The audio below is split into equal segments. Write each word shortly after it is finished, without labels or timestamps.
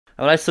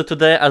Alright, so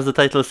today, as the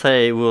title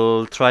say,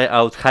 we'll try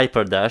out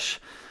Hyperdash.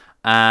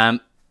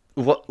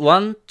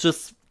 One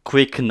just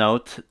quick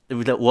note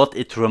with what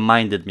it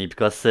reminded me,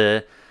 because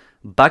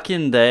back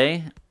in the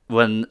day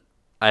when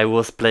I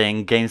was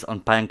playing games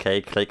on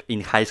Pancake, like in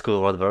high school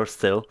or whatever,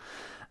 still,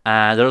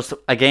 there was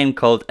a game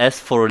called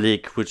S4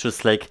 League, which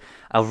was like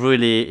a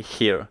really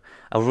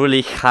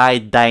high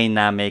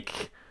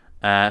dynamic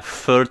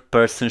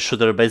third-person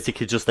shooter,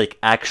 basically just like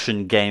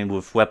action game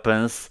with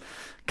weapons,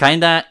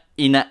 kinda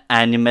in an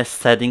anime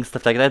setting,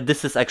 stuff like that.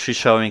 This is actually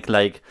showing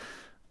like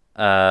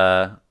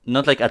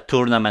not like a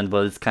tournament,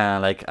 but it's kind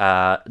of like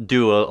a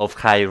duel of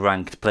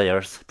high-ranked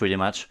players, pretty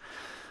much.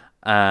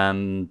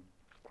 Yeah,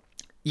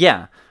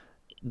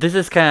 this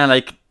is kind of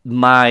like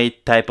my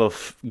type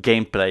of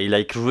gameplay,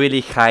 like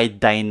really high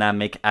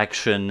dynamic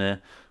action.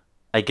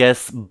 I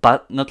guess,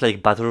 but not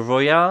like battle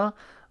royale,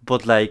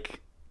 but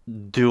like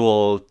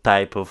dual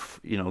type of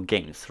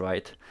games,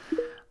 right?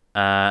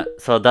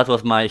 So that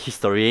was my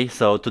history.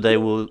 So today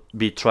we'll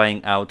be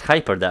trying out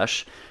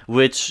Hyperdash,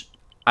 which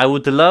I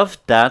would love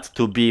that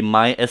to be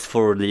my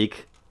S4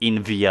 League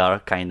in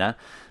VR, kinda,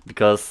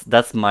 because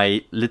that's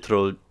my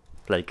literal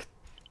like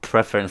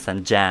preference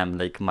and jam,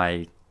 like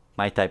my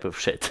type of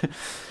shit.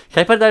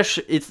 Hyperdash,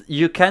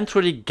 you can't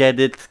really get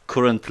it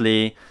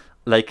currently.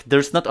 Like,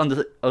 there's not on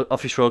the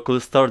official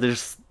Oculus store.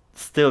 There's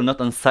still not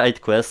on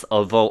SideQuest,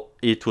 although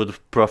it would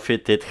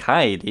profit it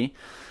highly.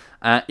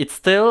 It's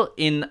still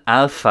in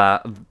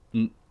alpha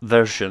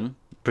version,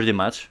 pretty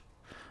much.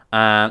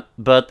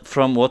 But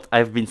from what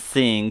I've been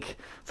seeing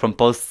from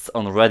posts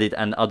on Reddit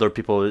and other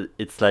people,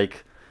 it's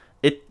like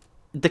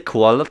the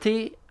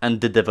quality and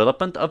the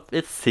development of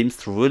it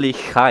seems really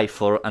high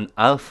for an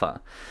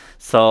alpha.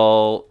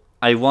 So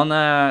I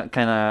wanna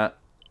kind of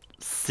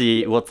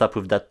see what's up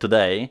with that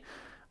today.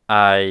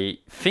 I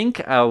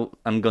think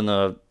I'm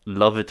gonna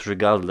love it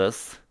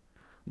regardless,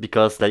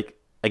 because like,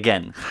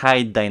 again,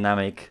 high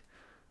dynamic,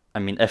 I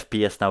mean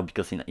FPS now,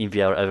 because in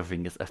VR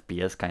everything is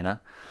FPS kinda.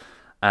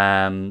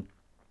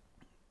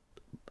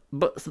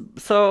 But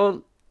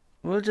so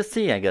we'll just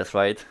see, I guess,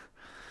 right?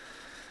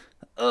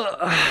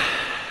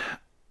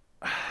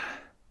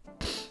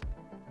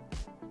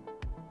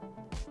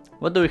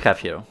 What do we have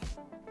here?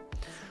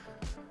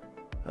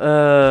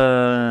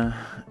 So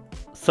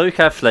you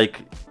have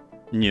like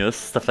news,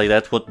 stuff like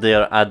that, what they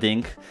are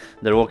adding.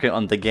 They're working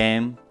on the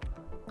game.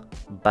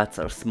 Bats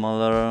are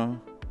smaller.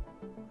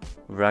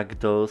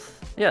 Ragdolls.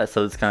 Yeah,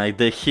 so it's kind of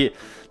like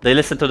they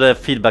listen to the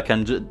feedback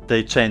and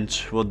they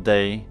change what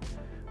they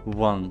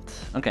want.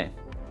 Okay.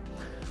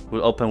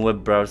 We'll open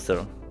web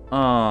browser.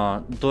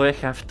 Oh, do I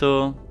have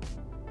to?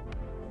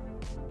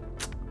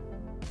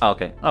 Oh,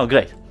 okay. Oh,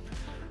 great.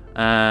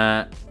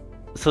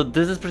 So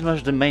this is pretty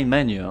much the main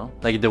menu,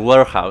 like the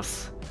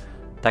warehouse,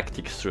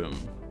 tactics room.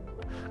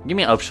 Give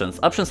me options.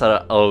 Options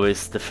are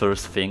always the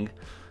first thing.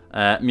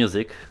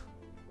 Music.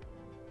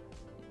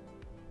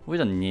 We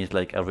don't need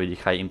like a really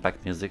high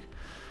impact music.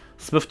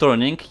 Smooth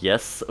turning,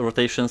 yes.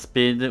 Rotation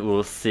speed,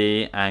 we'll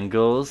see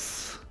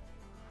angles.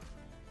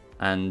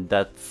 And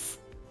that's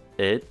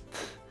it.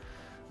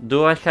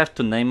 Do I have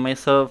to name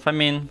myself? I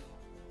mean,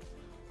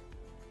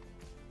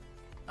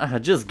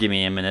 just give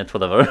me a minute,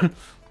 whatever.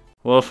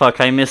 Well, fuck,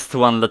 I missed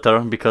one letter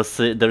because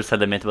there's a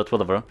limit, but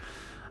whatever.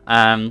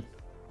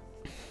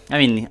 I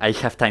mean, I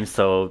have time,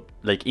 so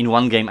like in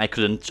one game I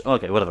couldn't.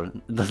 Okay, whatever,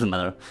 it doesn't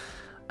matter.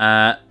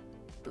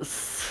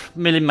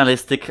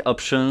 Minimalistic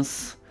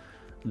options.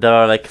 There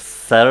are like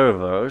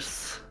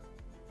servers.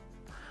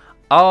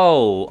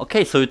 Oh,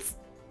 okay, so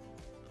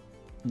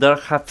there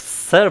have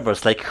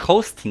servers, like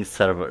hosting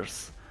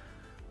servers.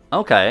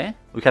 Okay,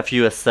 we have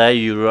USA,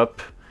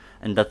 Europe,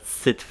 and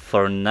that's it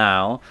for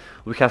now.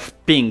 We have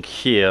ping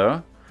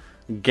here.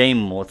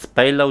 Game modes,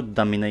 payload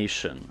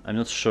domination. I'm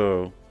not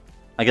sure.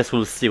 I guess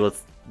we'll see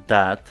what's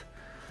that.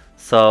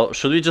 So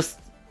should we just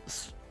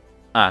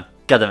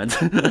goddammit.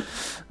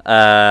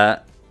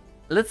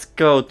 Let's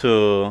go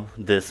to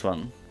this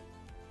one.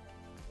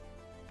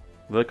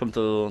 Welcome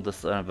to the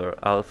server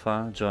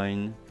alpha,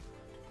 join.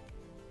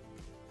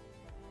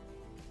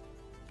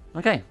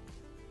 Okay.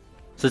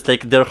 So it's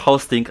like they're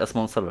hosting a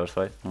small servers,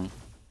 right?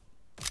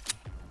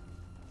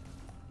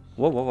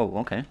 Whoa,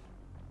 okay.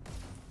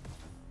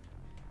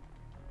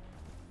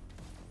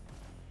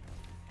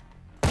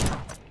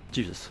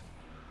 Jesus.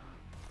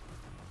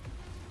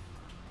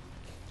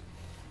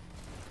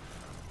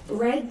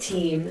 Red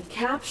team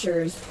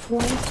captures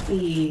point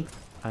B.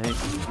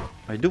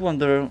 I do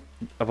wonder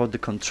about the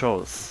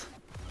controls.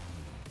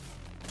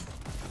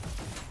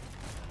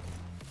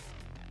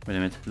 Wait a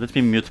minute, let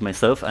me mute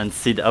myself and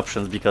see the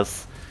options,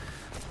 because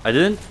I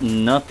didn't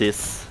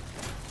notice.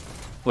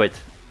 Wait,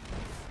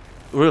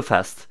 real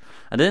fast.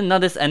 I didn't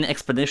notice any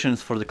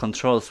explanations for the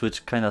controls,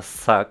 which kinda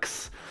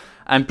sucks.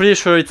 I'm pretty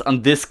sure it's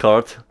on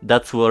Discord,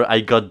 that's where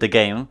I got the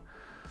game.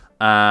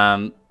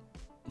 Because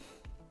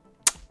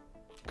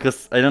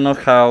I don't know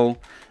how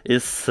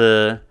is.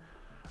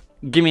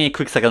 Give me a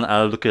quick second,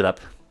 I'll look it up.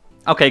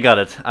 Okay, got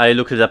it. I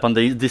looked it up on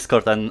the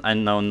Discord and I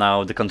know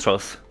now the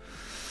controls.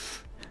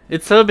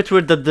 It's a little bit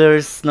weird that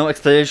there's no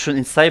explanation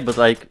inside, but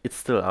like it's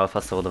still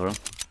alpha, so whatever.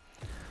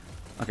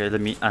 Okay,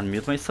 let me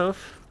unmute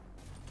myself.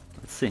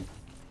 Let's see.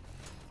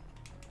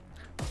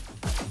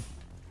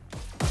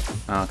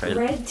 Okay.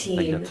 Red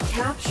team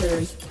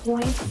captures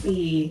point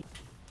B.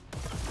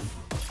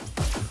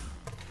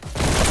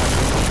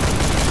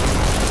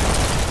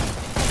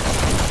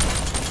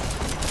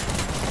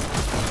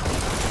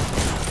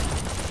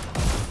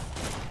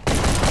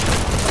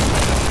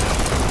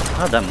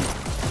 Oh damn.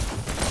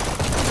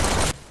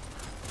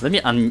 Let me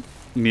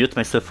unmute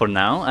myself for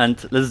now and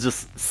let's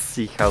just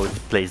see how it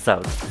plays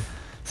out.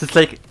 So it's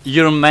like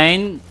your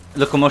main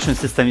locomotion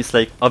system is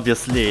like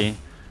obviously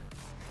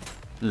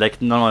like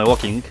normal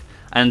walking,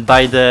 and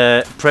by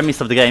the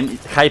premise of the game,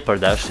 hyper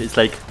dash, it's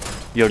like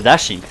you're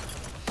dashing.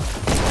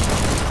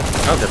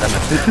 Oh god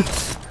damn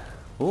it.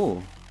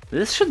 Oh,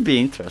 this should be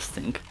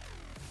interesting.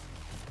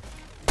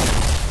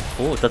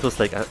 Oh, that was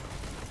like a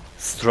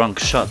strong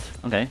shot.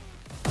 Okay.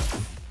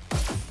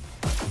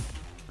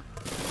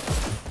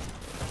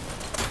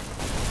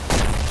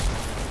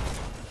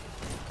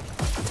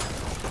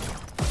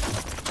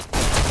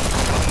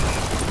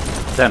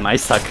 Damn, I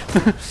suck.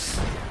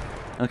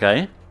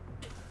 Okay.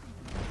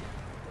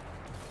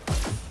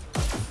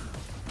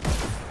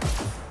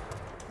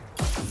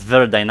 It's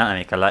very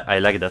dynamic, I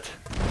like that.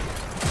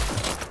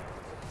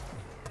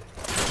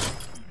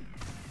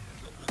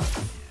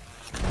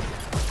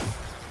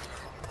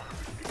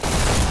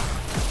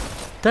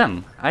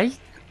 Damn, I...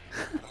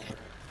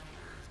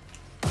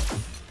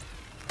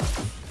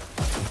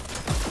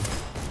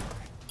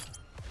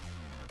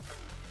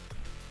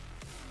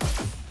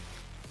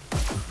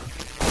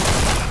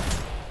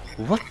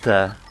 What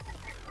the?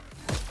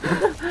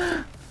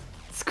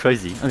 It's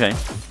crazy. Okay.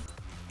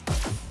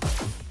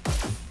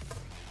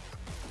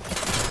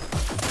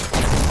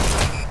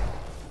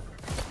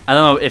 I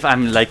don't know if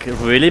I'm like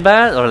really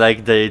bad or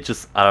like they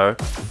just have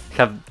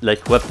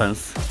like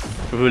weapons,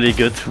 really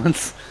good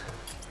ones.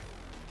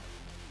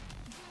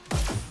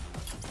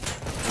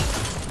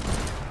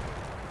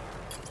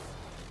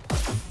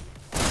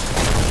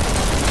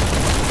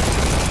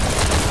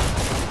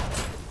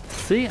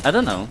 See, I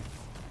don't know.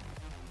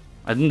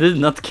 I did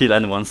not kill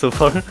anyone so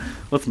far.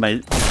 What's my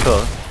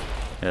score?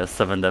 Yeah,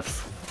 7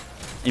 deaths.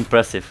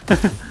 Impressive.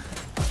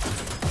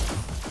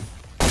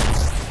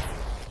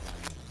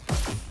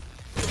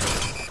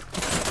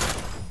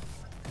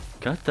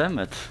 God damn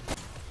it.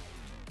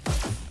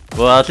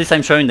 Well, at least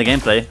I'm showing the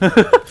gameplay.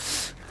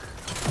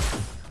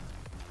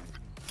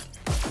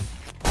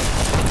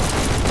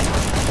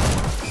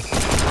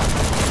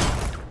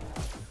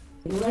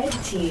 Red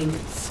team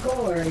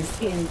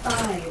scores in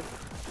 5,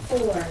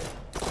 4,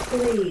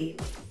 3,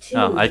 2.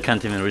 Oh, I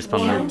can't even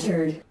respawn now.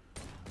 Entered.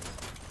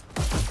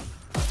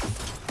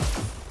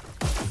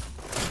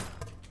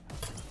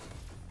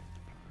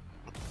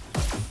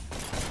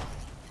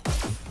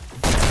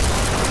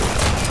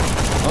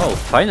 Oh,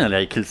 finally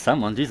I killed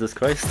someone, Jesus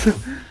Christ.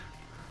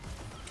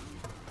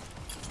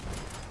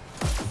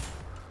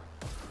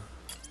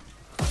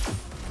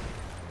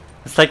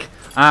 It's like,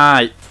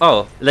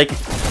 oh, like,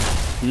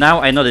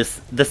 now I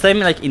notice, the same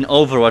like in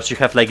Overwatch you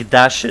have like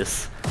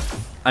dashes.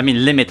 I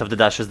mean limit of the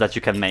dashes that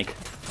you can make.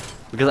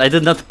 Because I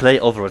did not play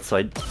Overwatch, so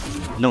I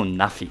know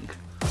nothing,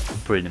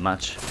 pretty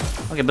much.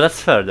 Okay, but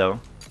that's fair though.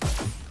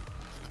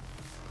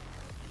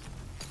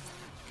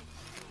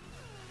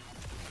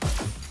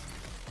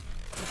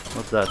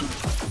 What's that?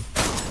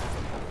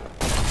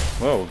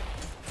 Whoa.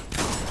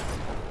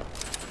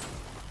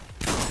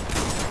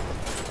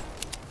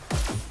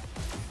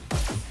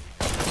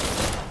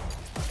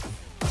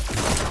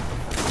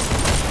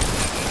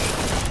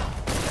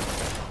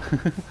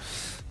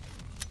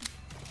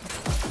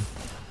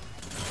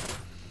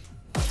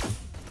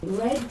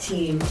 Red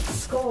team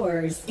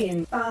scores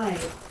in 5,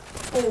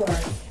 4, 3,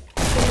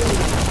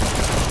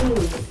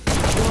 2,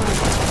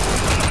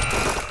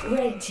 1.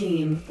 Red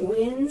team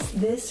wins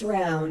this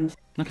round.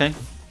 Okay,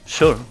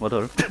 sure,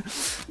 whatever.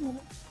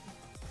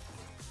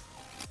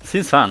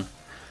 Seems fun.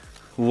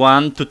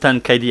 1 to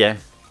 10 KDA.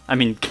 I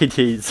mean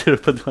KDA is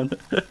 0.1.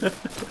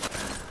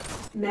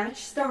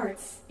 Match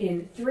starts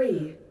in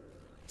 3,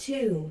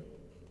 2,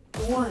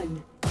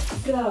 1,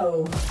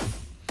 go.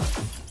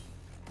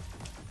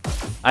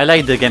 I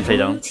like the gameplay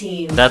though.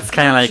 That's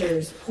kind of like,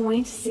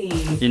 point C.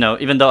 you know,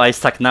 even though I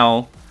suck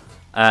now,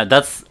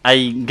 that's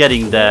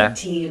getting the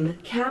Team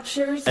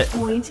captures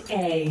point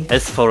A.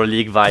 S4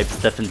 League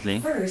vibes, definitely.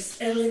 First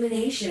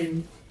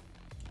elimination.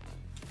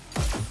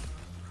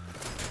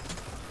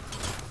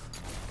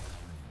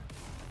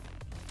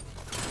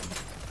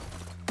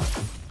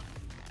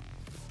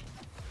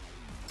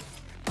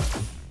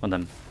 On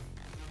them.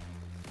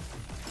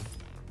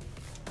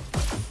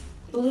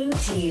 Blue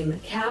team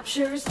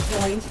captures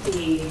point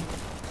B.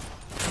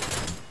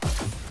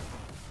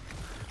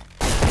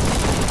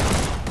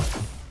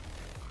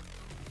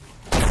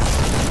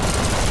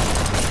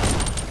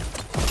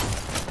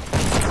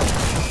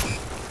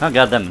 Oh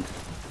goddamn.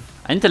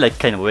 I need to like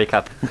kind of wake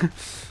up.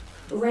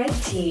 Red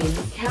team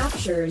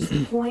captures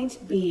point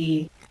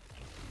B.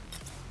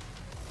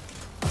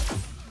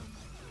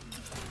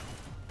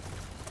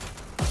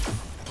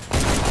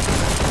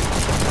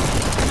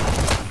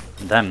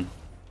 Damn.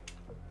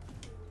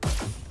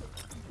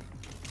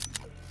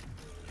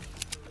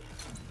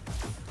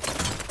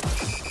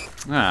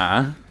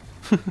 Ah.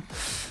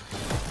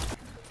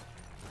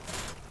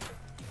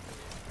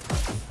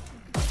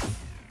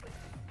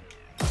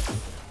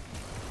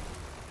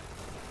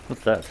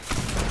 What's that?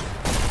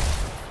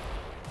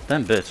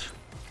 Damn bitch.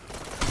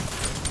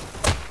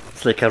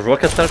 It's like a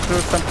rocket launcher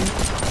or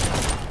something?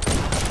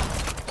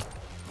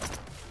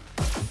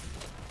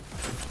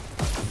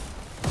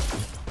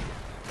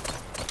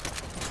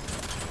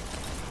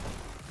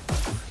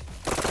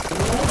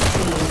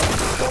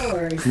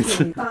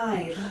 In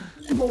 5,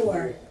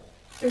 4,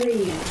 3,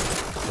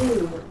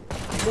 2,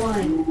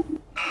 1.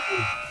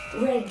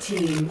 Red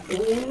team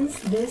wins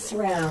this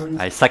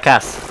round. I suck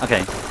ass.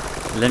 Okay,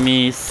 let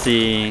me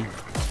see.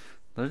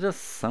 There's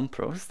just some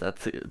pros that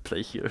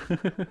play here.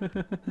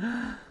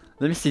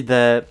 Let me see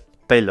the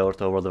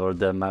payload or whatever,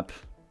 the map.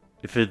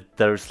 If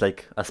there's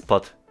like a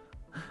spot.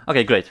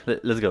 Okay, great.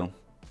 Let's go.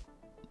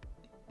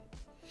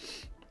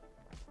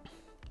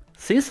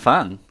 Seems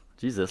fun.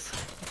 Jesus.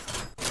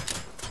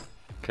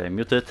 Okay,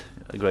 muted.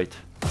 Great.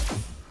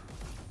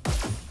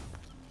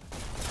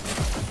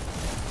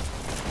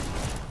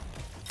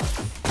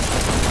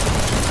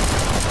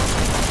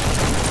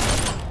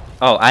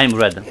 Oh, I'm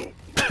red.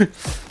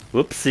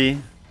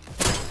 Whoopsie.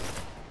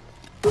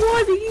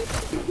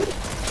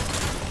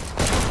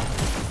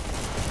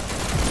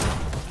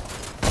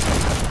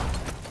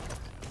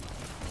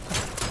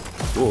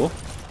 Oh.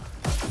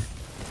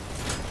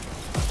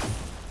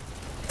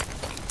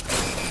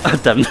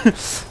 Damn.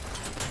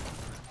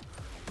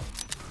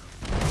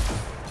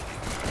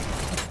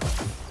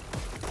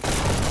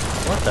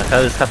 What the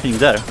hell is happening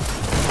there?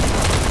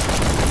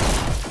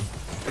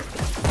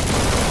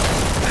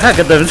 Ah,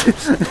 goddammit.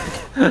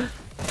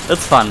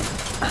 That's fun.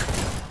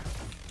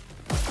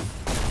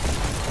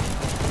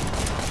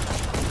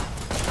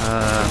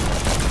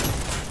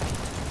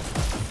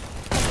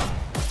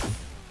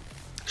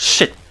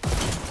 Shit.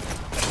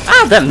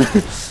 Ah, damn.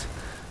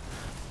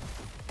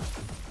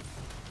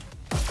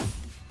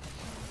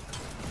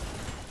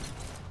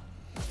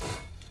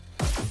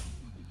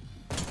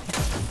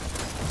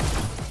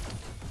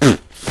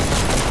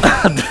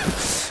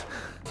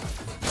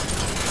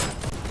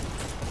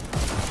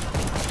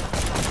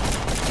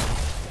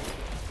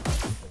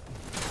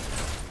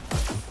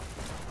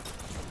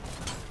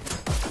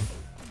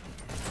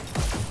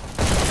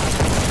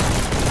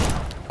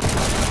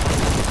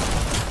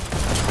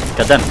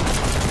 God damn.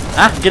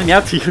 Ah, get me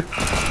out here.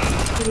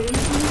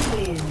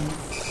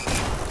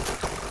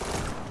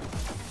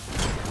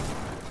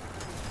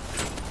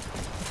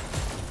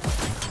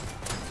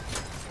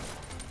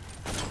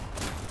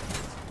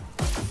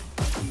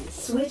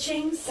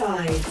 Switching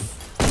sides.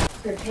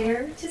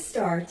 Prepare to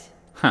start.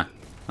 Huh.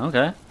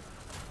 Okay.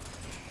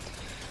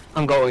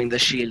 I'm going the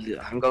shield.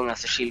 I'm going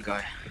as a shield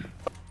guy.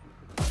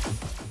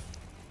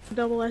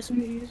 Double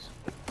SMGs.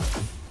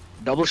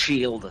 Double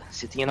shield,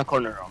 sitting in a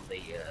corner on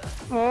the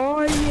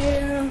Oh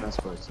yeah.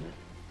 transport.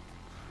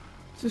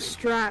 It's a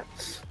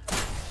strats.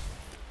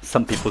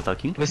 Some people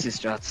talking. This is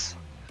strats.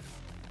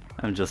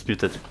 I'm just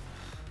muted.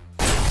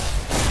 Match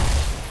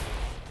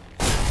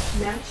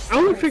I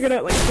only starts. figured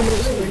out like some of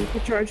those where you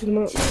could charge them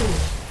up. 2,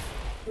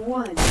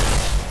 1. Go.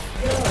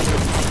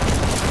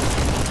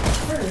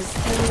 First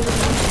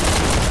elimination.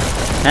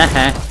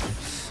 Haha.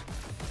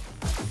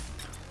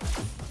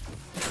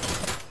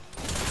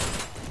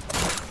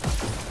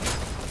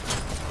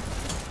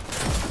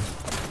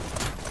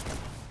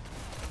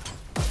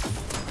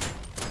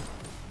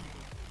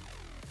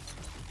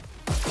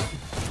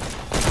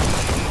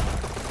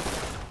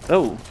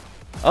 Oh.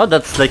 Oh,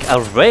 that's like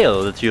a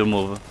rail that you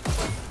move.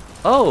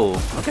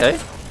 Oh, okay.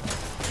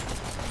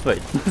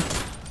 Wait.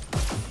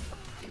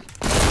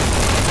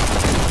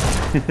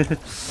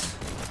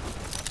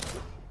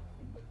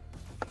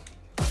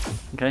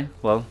 Okay,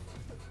 well.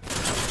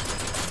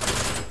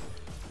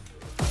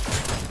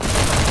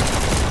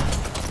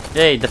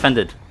 Yay,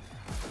 defended.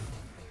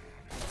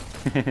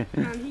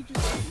 And he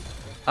just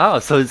Oh,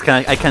 so it's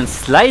kind of, I can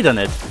slide on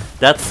it.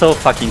 That's so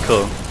fucking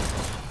cool.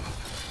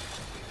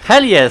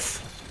 Hell yes!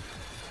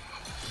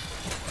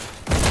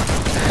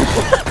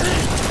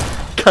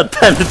 God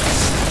damn it!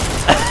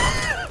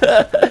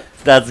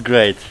 That's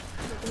great.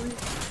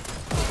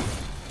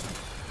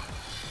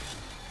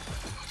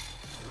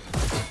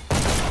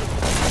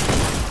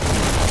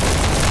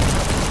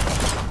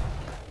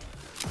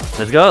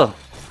 Let's go.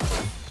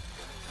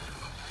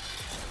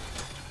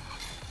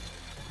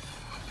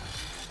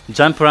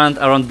 Jump around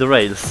the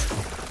rails.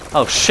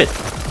 Oh shit.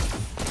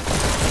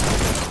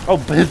 Oh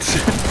bitch.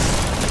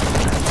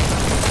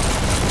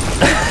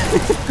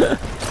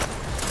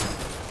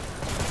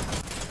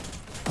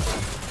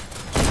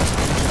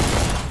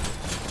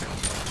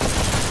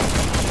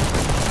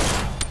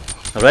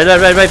 Right.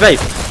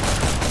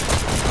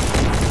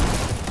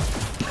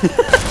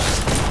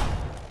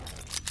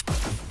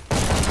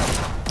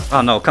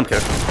 Oh no, come here.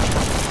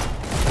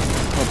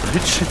 Oh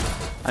bitch.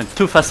 I'm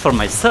too fast for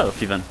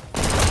myself even.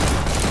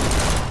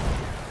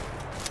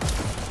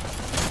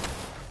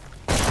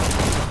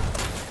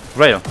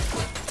 Rayo.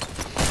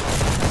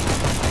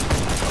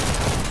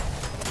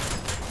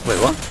 Wait,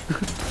 what?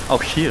 Oh,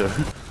 here.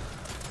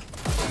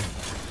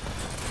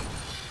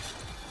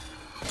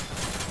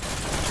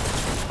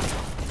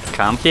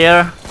 Come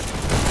here.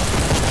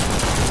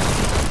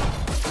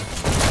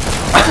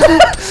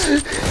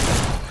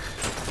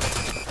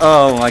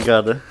 Oh my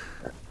god.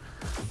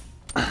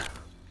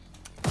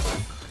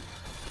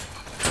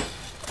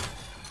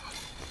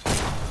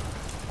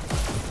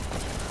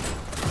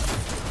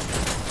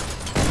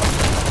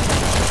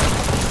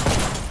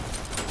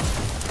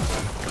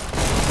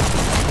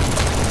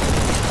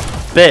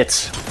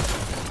 Bitch!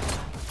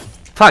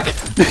 Fuck!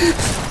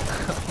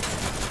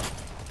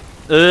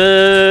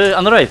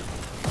 On the right!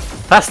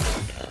 Fast!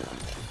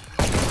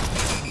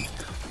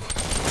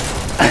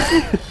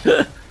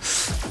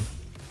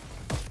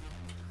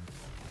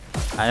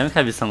 I am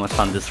having so much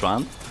fun this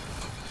round.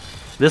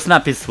 This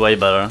map is way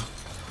better.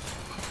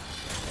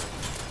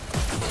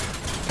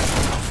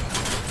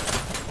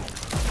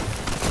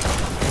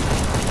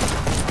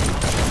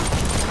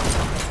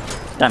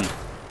 Damn.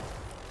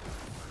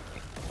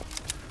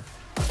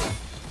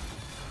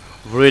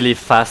 Really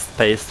fast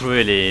paced,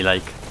 really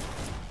like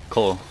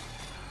cool.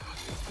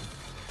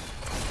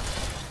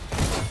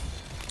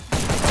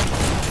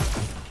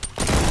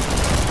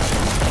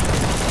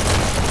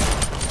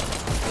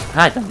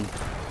 Right then.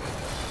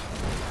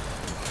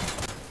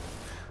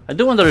 I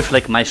do wonder if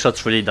like my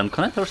shots really don't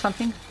connect or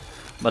something,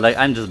 but like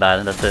I'm just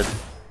bad, that's it.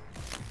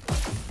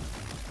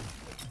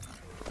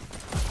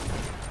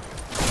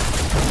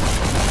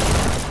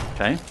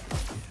 Okay.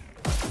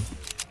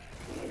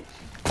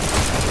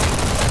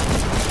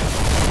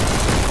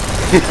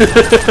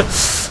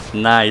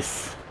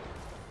 Nice.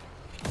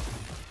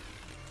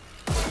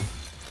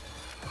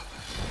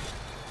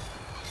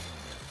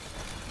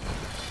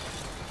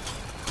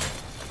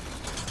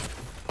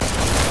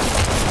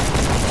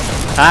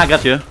 Ah,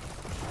 got you.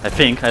 I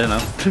think, I don't know.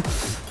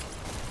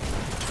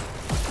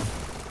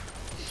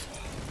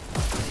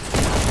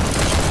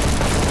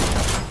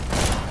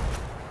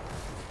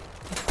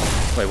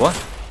 Wait, what?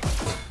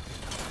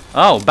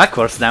 Oh,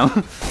 backwards now.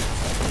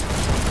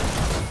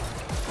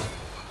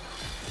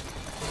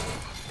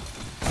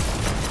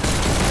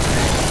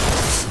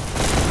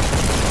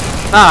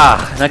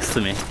 Ah, next to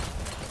me.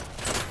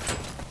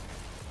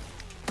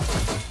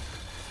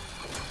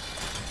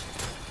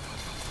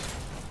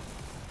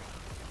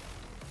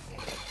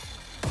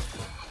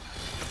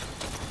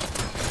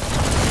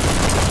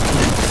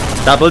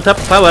 Double tap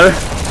power.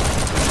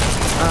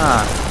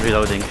 Ah,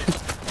 reloading.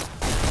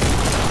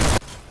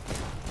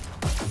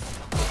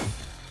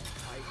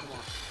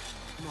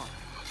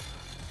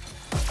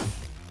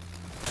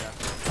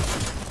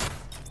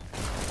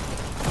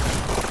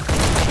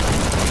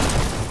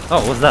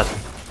 Oh, what's that?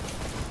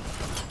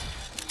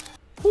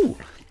 Ooh.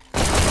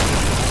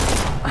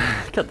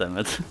 God damn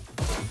it.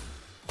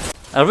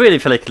 I really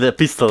feel like the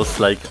pistols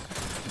like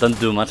don't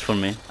do much for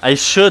me. I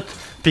should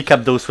pick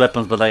up those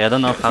weapons, but like, I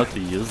don't know how to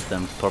use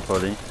them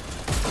properly.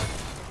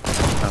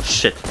 Oh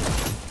shit.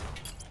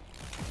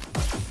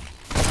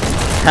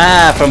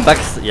 Ah, from back,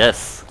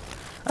 yes.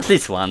 At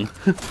least one.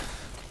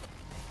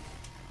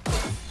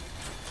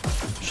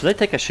 Should I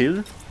take a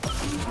shield?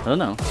 I don't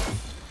know.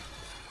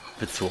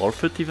 If it's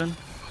worth it even?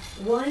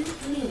 1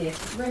 minute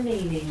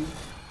remaining.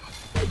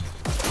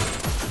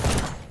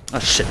 Oh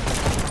shit.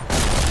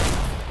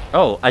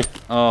 Oh,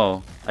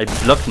 I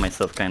blocked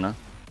myself kinda.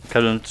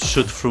 Couldn't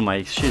shoot through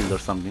my shield or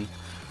something.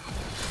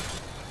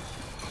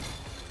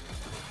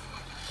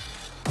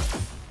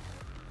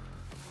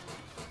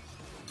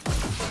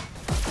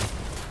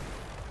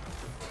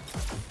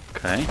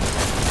 Okay.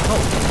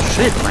 Oh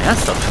shit, my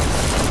ass off.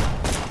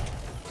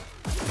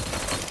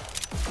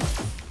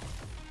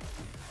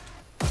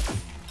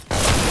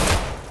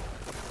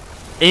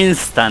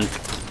 Instant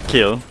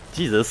kill.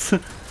 Jesus.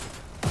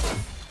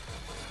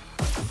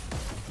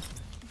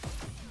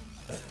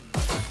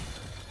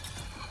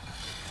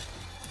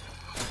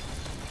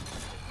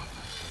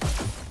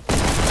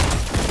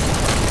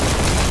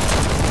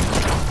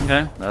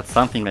 Okay, that's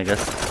something, I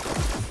guess.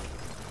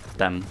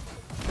 Damn.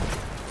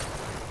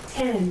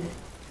 10,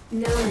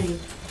 9,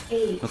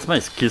 8, What's my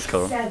skill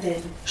score?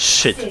 7,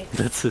 Shit, 6,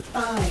 that's it.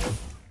 5,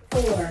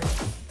 4,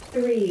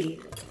 3,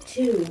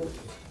 2,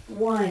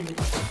 1.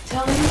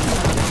 Time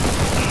up.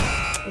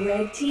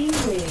 Red team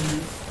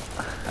wins.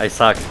 I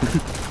suck.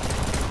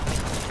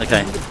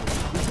 Okay.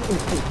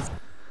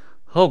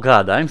 Oh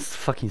god, I'm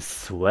fucking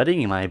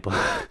sweating my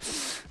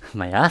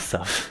my ass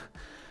off.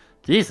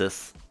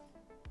 Jesus.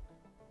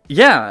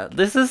 Yeah,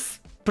 this is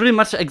pretty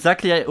much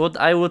exactly what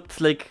I would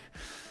like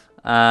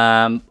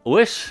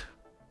wish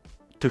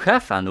to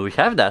have, and we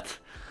have that.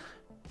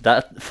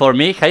 That for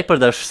me,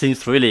 Hyperdash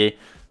seems really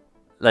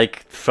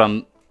like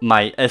from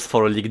my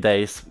S4 League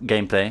days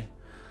gameplay.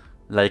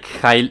 Like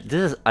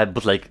this is,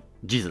 but like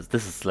Jesus,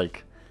 this is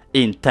like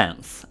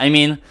intense. I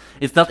mean,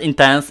 it's not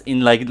intense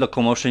in like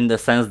locomotion in the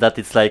sense that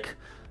it's like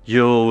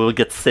you will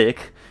get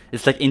sick.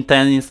 It's like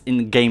intense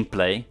in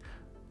gameplay.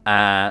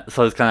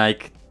 So it's kind of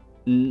like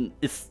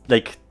it's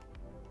like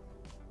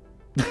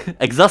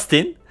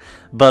exhausting,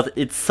 but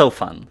it's so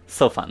fun,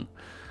 so fun.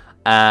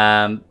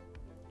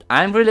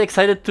 I'm really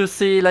excited to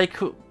see like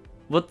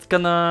what's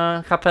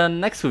gonna happen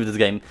next with this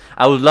game.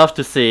 I would love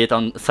to see it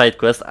on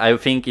SideQuest. I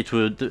think it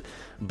would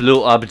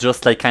blow up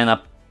just like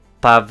kinda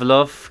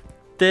Pavlov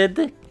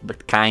did,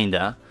 but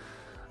kinda.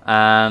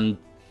 And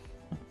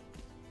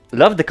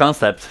love the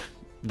concept.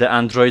 The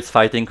androids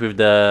fighting with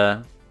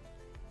the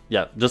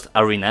just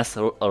arenas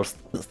or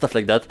stuff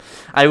like that.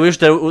 I wish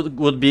there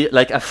would be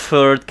like a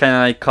third kind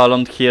of like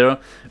column here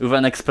with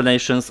an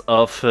explanations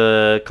of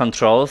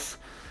controls.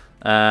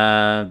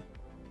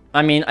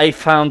 I mean, I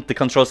found the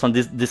controls on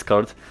this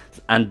Discord,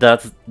 and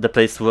that's the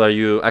place where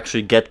you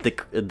actually get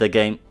the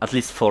game, at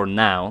least for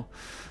now,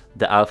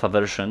 the alpha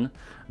version.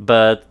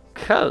 But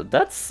hell,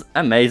 that's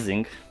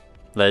amazing.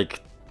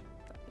 Like,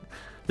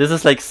 this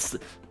is like,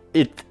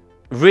 it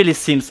really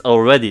seems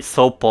already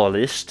so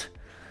polished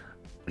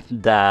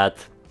that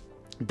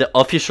the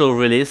official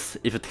release,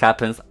 if it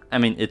happens, I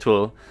mean, it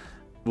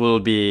will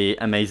be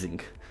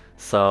amazing.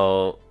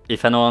 So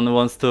if anyone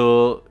wants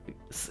to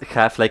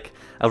have like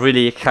a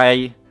really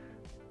high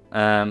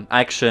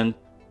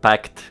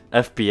action-packed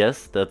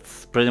FPS,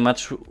 that's pretty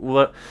much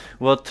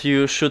what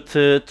you should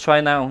try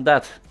now.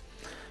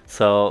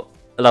 So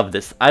I love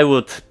this. I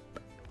will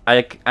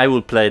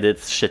play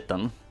this shit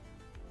ton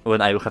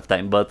when I will have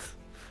time, but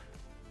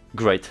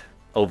great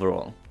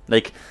overall.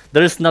 Like,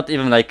 there is not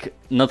even like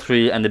not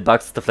really any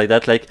bugs, stuff like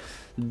that. Like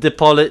the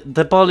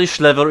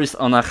polish level is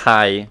on a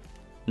high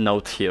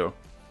note here.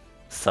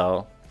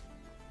 So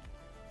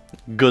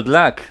good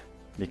luck,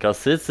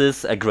 because this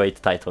is a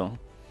great title.